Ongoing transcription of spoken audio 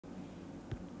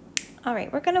All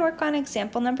right, we're going to work on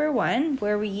example number 1,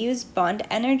 where we use bond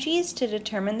energies to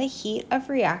determine the heat of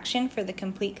reaction for the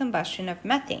complete combustion of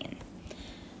methane.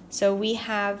 So we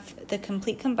have the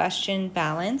complete combustion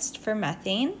balanced for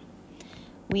methane.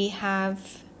 We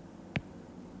have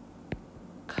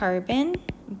carbon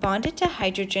bonded to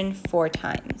hydrogen 4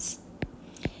 times.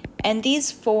 And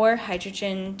these 4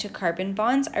 hydrogen to carbon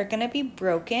bonds are going to be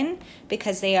broken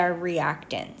because they are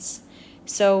reactants.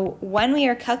 So when we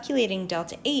are calculating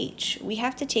delta H, we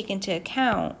have to take into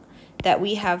account that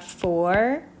we have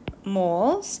 4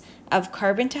 moles of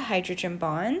carbon to hydrogen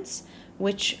bonds,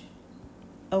 which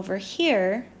over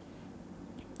here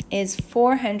is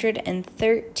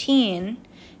 413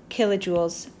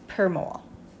 kilojoules per mole.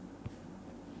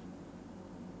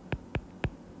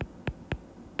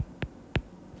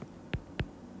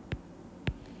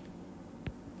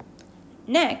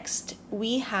 Next,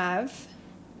 we have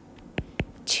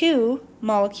 2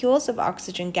 molecules of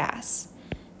oxygen gas.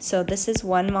 So this is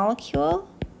 1 molecule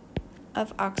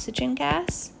of oxygen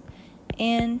gas,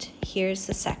 and here's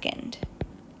the second.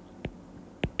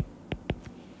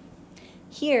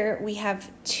 Here we have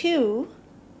 2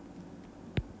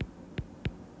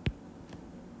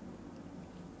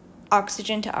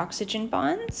 oxygen to oxygen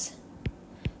bonds.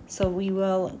 So we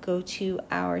will go to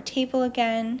our table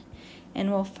again, and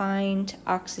we'll find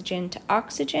oxygen to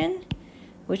oxygen,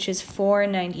 which is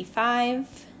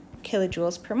 495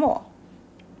 kilojoules per mole.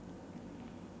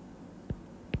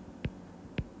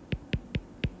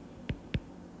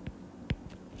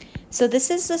 So this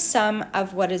is the sum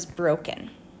of what is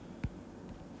broken.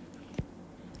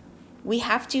 We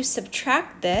have to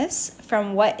subtract this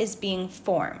from what is being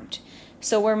formed.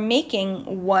 So we're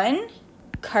making 1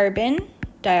 carbon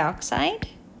dioxide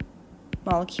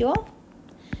molecule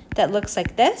that looks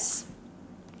like this,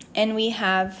 and we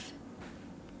have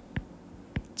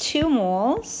 2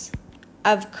 moles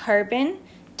of carbon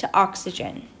to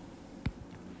oxygen.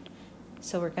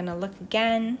 So we're going to look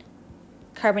again.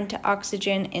 Carbon to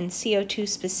oxygen in CO2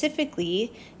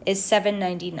 specifically is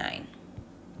 799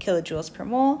 kilojoules per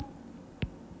mole.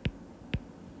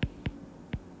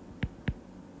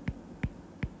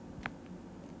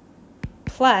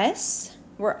 Plus,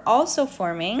 we're also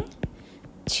forming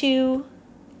 2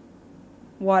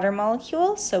 water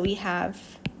molecules, so we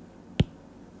have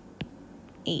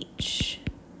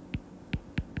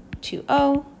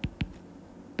H2O,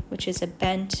 which is a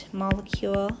bent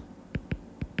molecule,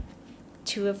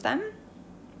 2 of them.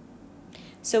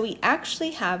 So we actually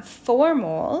have 4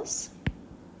 moles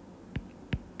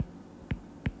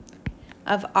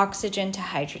of oxygen to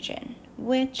hydrogen,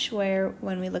 which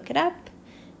when we look it up,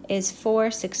 is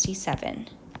 467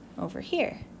 over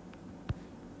here.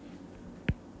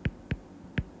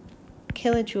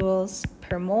 Kilojoules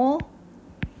per mole.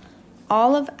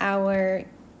 All of our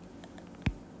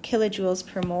kilojoules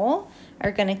per mole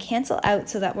are going to cancel out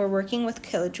so that we're working with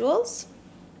kilojoules.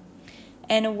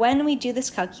 And when we do this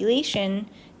calculation,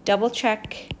 double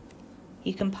check.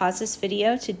 You can pause this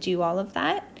video to do all of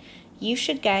that. You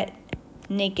should get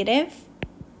negative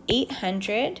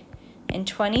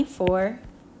 824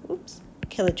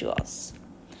 kilojoules.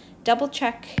 Double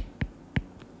check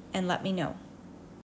and let me know.